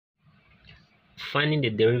finding the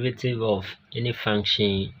derivative of any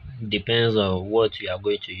function depends on what you are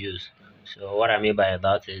going to use. So what I mean by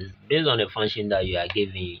that is based on the function that you are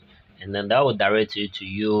giving, and then that will direct you to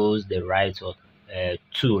use the right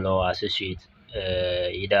tool or associate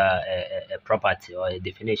either a property or a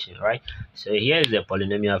definition, right? So here is a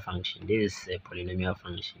polynomial function. This is a polynomial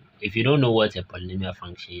function. If you don't know what a polynomial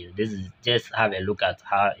function is, this is just have a look at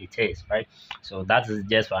how it is, right? So that is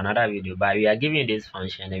just for another video. But we are giving this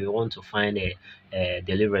function and we want to find a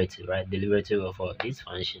derivative, right? Derivative of this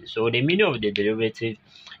function. So the meaning of the derivative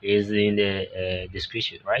is in the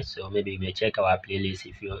description, right? So maybe you may check our playlist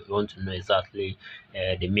if you want to know exactly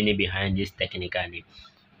the meaning behind this technical name.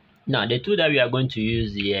 Now, the tool that we are going to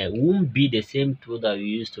use here won't be the same tool that we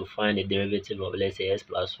use to find the derivative of, let's say, s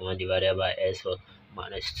plus 1 divided by s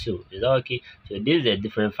minus 2. Is that okay? So this is a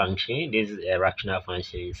different function. This is a rational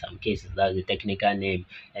function in some cases. That's the technical name.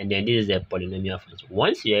 And then this is a polynomial function.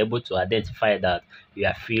 Once you're able to identify that, you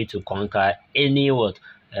are free to conquer any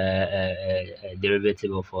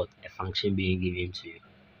derivative of a function being given to you.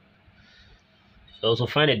 So to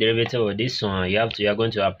find the derivative of this one, you're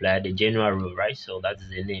going to apply the general rule, right? So that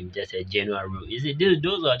is the name, just a general rule. Is it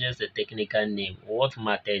those are just a technical name? What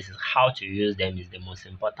matters is how to use them is the most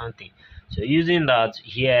important thing. So using that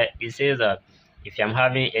here, it says that if I'm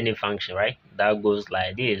having any function, right, that goes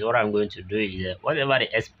like this, what I'm going to do is whatever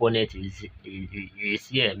the exponent is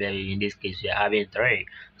here, maybe in this case we are having 3.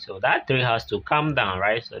 So that 3 has to come down,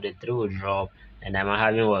 right? So the 3 will drop, and I'm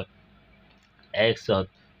having what? X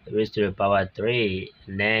raised to the power 3,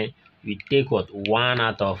 and then we take what 1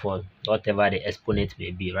 out of whatever the exponent may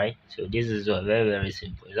be, right? So this is very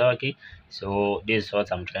simple. Is that okay? So this is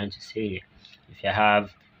what I'm trying to say here. If you have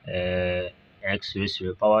x raised to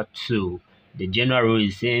the power 2, the general rule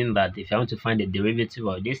is saying that if you want to find the derivative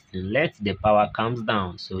of this thing, let the power comes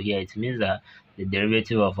down. So here it means that the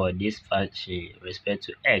derivative of this function respect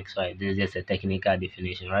to x, right? This is just a technical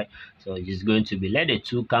definition, right? So it's going to be let the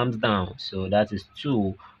 2 comes down. So that is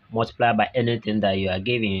 2 multiplied by anything that you are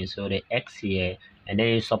giving. So the x here, and then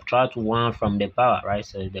you subtract 1 from the power, right?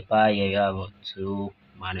 So the power here you have 2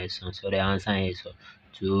 minus 1. So the answer is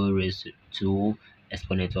 2 raised to 2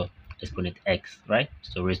 exponent x, right?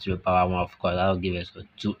 So raised to the power 1, of course, that will give us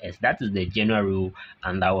 2s. That is the general rule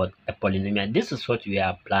under what a polynomial. This is what we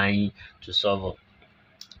are applying to solve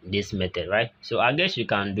this method, right? So I guess you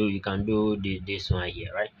can do this one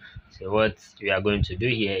here, right? So what we are going to do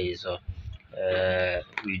here is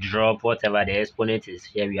we drop whatever the exponent is.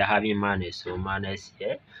 Here we are having minus, so minus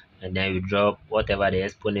here, and then we drop whatever the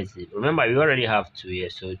exponent is. Remember, we already have 2 here,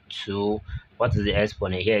 so 2, what is the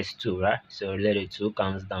exponent here is 2, right? So let the 2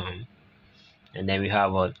 comes down, and then we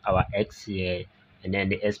have our x here, and then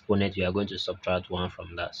the exponent we are going to subtract 1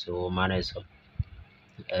 from that, so minus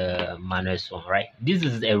minus 1, right? This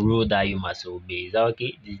is a rule that you must obey. Is that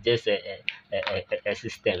okay? It's just a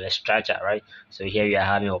system, a structure, right? So here we are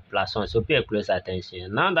having a plus 1, so pay close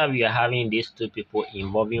attention. Now that we are having these two people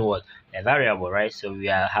involving what a variable, right? So we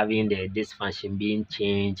are having this function being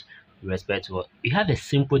changed with respect to what we have a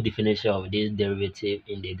simple definition of this derivative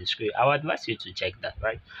in the description. I would advise you to check that,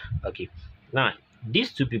 right? Okay, now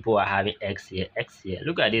these two people are having x here, x here.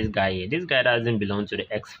 Look at this guy here. This guy doesn't belong to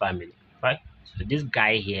the x family, right? So this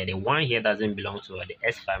guy here, the one here, doesn't belong to the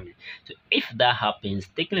s family. So if that happens,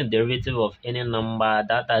 taking the derivative of any number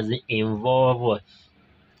that doesn't involve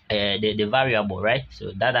the variable, right?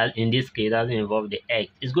 So that in this case doesn't involve the x,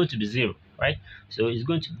 it's going to be 0, right? So it's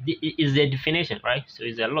going to is the definition, right? So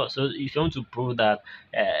it's a law. So if you want to prove that,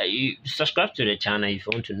 you subscribe to the channel if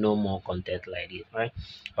you want to know more content like this, right?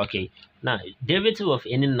 Okay, now derivative of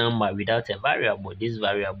any number without a variable, this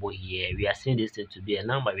variable here, we are seeing this thing to be a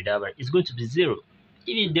number without variable, it's going to be 0.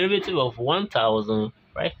 Even derivative of 1000,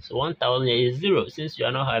 right? So 1000 is 0 since you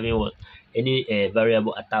are not having what any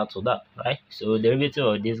variable attached to that, right? So derivative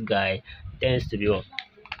of this guy tends to be what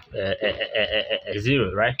a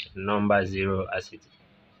 0, right? Number 0 as it is.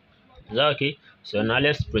 Is that okay? So now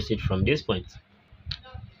let's proceed from this point.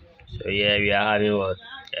 So here we are having what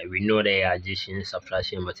we know the addition,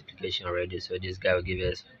 subtraction, multiplication already. So this guy will give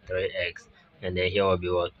us 3x, and then here will be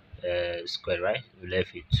what squared, right? We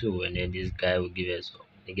left with 2, and then this guy will give us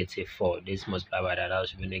negative 4. This multiplied by that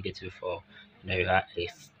should be negative 4. And then we have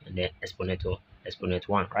x, and then exponent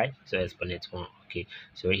 1, right? So exponent 1. Okay.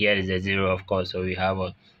 So here is a 0, of course. So we have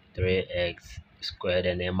a 3x squared,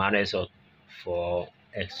 and then minus 4x.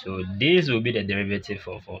 So this will be the derivative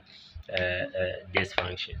for this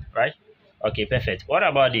function, right? Okay, perfect. What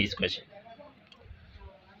about this question?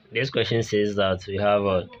 This question says that we have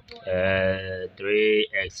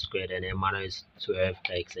 3x squared and then minus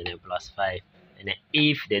 12x and then plus 5, And then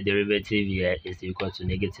if the derivative here is equal to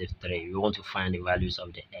 -3, we want to find the values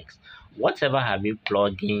of the x. Whatever have you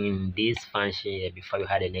plugged in this function here before you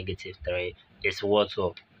had a -3 is what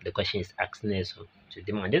the question is asking us to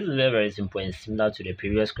demand. This is very, very simple and similar to the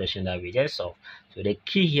previous question that we just solved. So the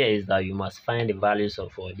key here is that you must find the values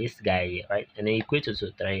of this guy here, right? And then equate it to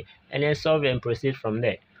 3 and then solve and proceed from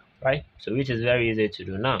there, right? So which is very easy to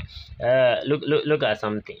do. Now look at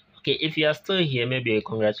something. Okay, if you are still here, maybe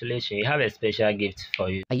congratulations, you have a special gift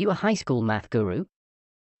for you. Are you a high school math guru?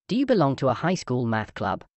 Do you belong to a high school math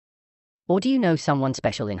club? Or do you know someone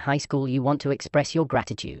special in high school you want to express your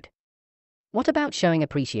gratitude? What about showing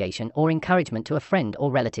appreciation or encouragement to a friend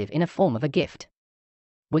or relative in a form of a gift?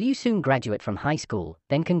 Will you soon graduate from high school?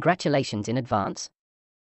 Then congratulations in advance.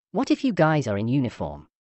 What if you guys are in uniform?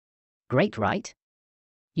 Great, right?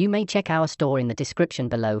 You may check our store in the description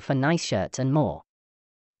below for nice shirts and more.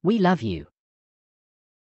 We love you.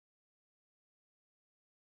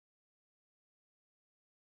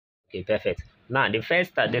 Okay, perfect. Now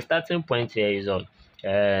the starting point here is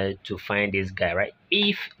to find this guy, right?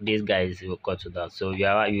 If this guy is equal to that, so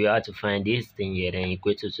you have to find this thing here and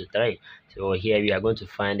equate it to 3. So here we are going to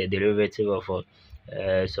find the derivative of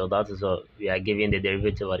so that is all. We are giving the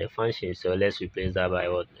derivative of the function, so let's replace that by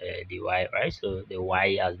what the y, right? So the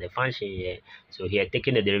y as the function here. So here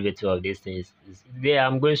taking the derivative of this thing is there.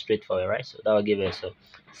 I'm going straight for it, right? So that will give us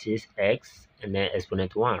 6x and then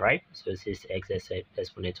exponent 1, right? So 6x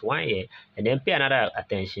exponent 1 here, and then pay another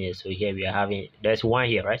attention here. So here we are having, there's 1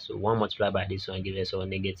 here, right? So 1 multiplied by this one gives us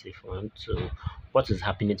 -1. So what is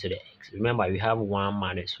happening to the x? Remember, we have 1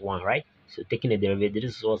 minus 1, right? So taking the derivative,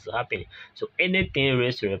 this is what's happening. So anything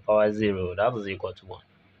raised to the power 0, that is equal to 1.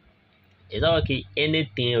 Is that okay?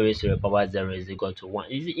 Anything raised to the power 0 is equal to 1.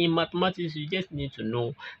 You see, in mathematics, you just need to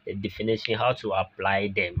know the definition, how to apply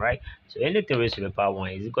them, right? So anything raised to the power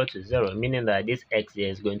 1 is equal to 0, meaning that this x here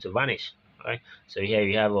is going to vanish, right? So here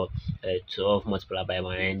we have 12 multiplied by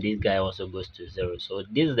 1, and this guy also goes to 0. So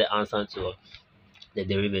this is the answer to the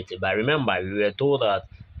derivative. But remember, we were told that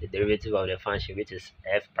the derivative of the function, which is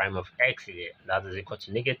f prime of x here, that is equal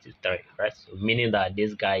to -3, right? So meaning that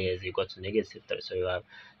this guy is equal to -3. So you have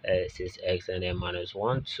 6x and then minus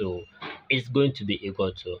 1, 2 is going to be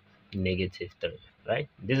equal to -3, right?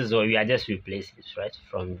 This is what we are just replacing, right?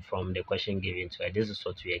 From the question given to us, this is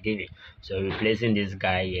what we are giving. So replacing this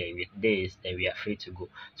guy here with this, then we are free to go.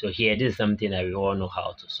 So here, this is something that we all know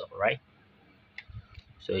how to solve, right?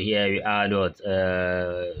 So here we add what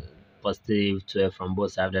positive 12 from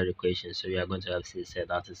both sides of the equation. So we are going to have 6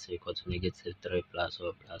 that is equal to -3 plus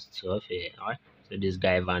or plus 12 here. Alright. So this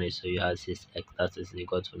guy vanished. So you have 6x that is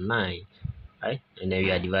equal to 9. Right? And then we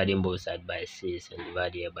are dividing both sides by 6 and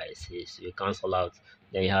divide here by 6. So you cancel out.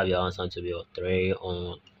 Then you have your answer to be 3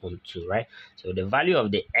 on 2, right? So the value of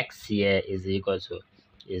the x here is equal to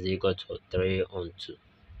 3 on 2.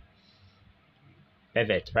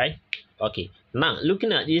 Perfect, right? Okay, now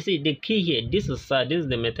looking at, you see the key here, this is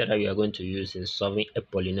the method that we are going to use in solving a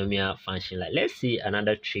polynomial function. Like, let's see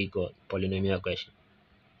another trick or polynomial question.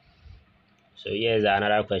 So here's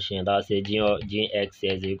another question that says g(x)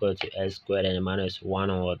 is equal to x squared and minus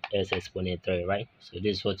 1 over s exponent 3, right? So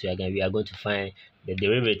this is what we are going to find the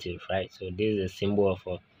derivative, right? So this is a symbol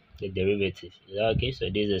of the derivative. Okay, so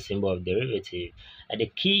this is a symbol of derivative. And the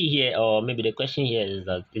key here, or maybe the question here, is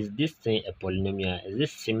that, is this thing a polynomial? Is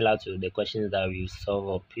this similar to the questions that we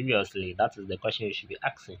solved previously? That is the question you should be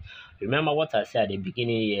asking. Remember what I said at the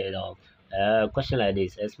beginning here of question like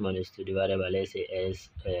this: s minus 2 divided by, let's say, s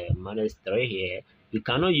minus 3 here. We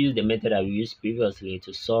cannot use the method that we used previously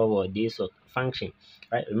to solve this function,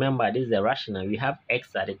 right? Remember, this is a rational. We have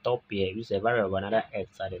x at the top here, which is a variable, another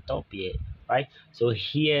x at the top here, right? So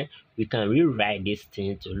here we can rewrite this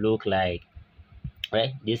thing to look like,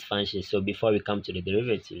 right, this function. So before we come to the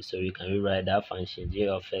derivative, so we can rewrite that function g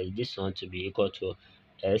of s, this one, to be equal to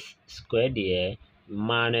s squared here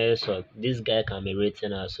minus, or this guy can be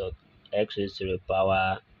written as x raised to the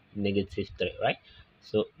power -3, right?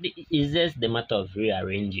 So it's just the matter of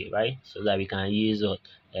rearranging, right? So that we can use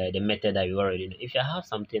the method that we already know. If I have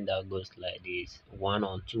something that goes like this, 1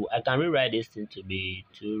 on 2, I can rewrite this thing to be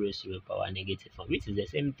 2 raised to the power -1, which is the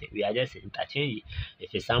same thing. We are just interchanging.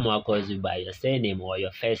 If someone calls you by your surname or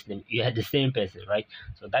your first name, you are the same person, right?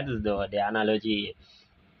 So that is the analogy.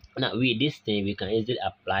 Now with this thing, we can easily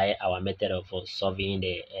apply our method of solving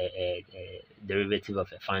the derivative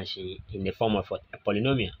of a function in the form of a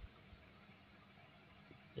polynomial.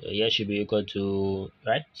 So here should be equal to,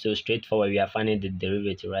 right? So straightforward, we are finding the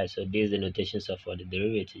derivative, right? So this is the notations of for the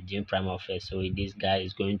derivative, g prime of s. So this guy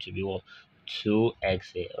is going to be what,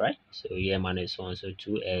 2x here, right? So here minus 1, so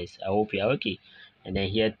 2x. I hope you are okay. and then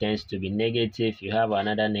here tends to be negative. You have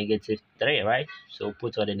another negative 3, right? So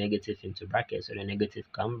put all the negative into brackets, so the negative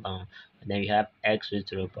comes down, and then you have x raised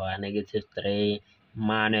to the power negative 3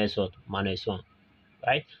 minus what? Minus 1,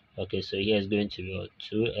 right? Okay, so here is going to be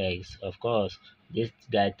 2x. Of course, this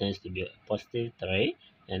guy tends to be a positive 3,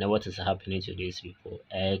 and then what is happening to these people?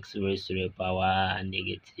 X raised to the power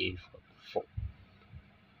negative 4,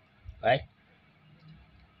 right?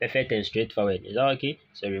 Perfect and straightforward. Is that okay?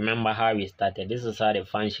 So remember how we started. This is how the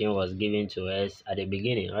function was given to us at the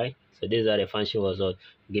beginning, right? So this is how the function was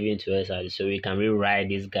given to us. So we can rewrite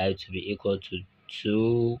this guy to be equal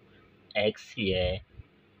to 2x here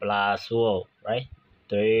plus what, right?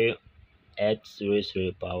 3 x raised to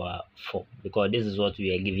the power 4, because this is what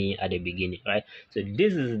we are giving at the beginning, right? So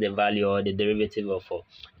this is the value or the derivative of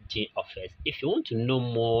g of s. If you want to know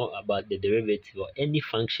more about the derivative or any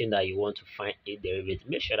function that you want to find a derivative,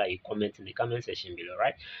 make sure that you comment in the comment section below,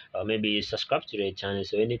 right? Or maybe you subscribe to the channel,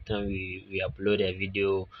 so anytime we upload a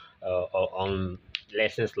video or on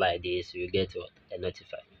lessons like this, you get what, a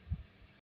notified.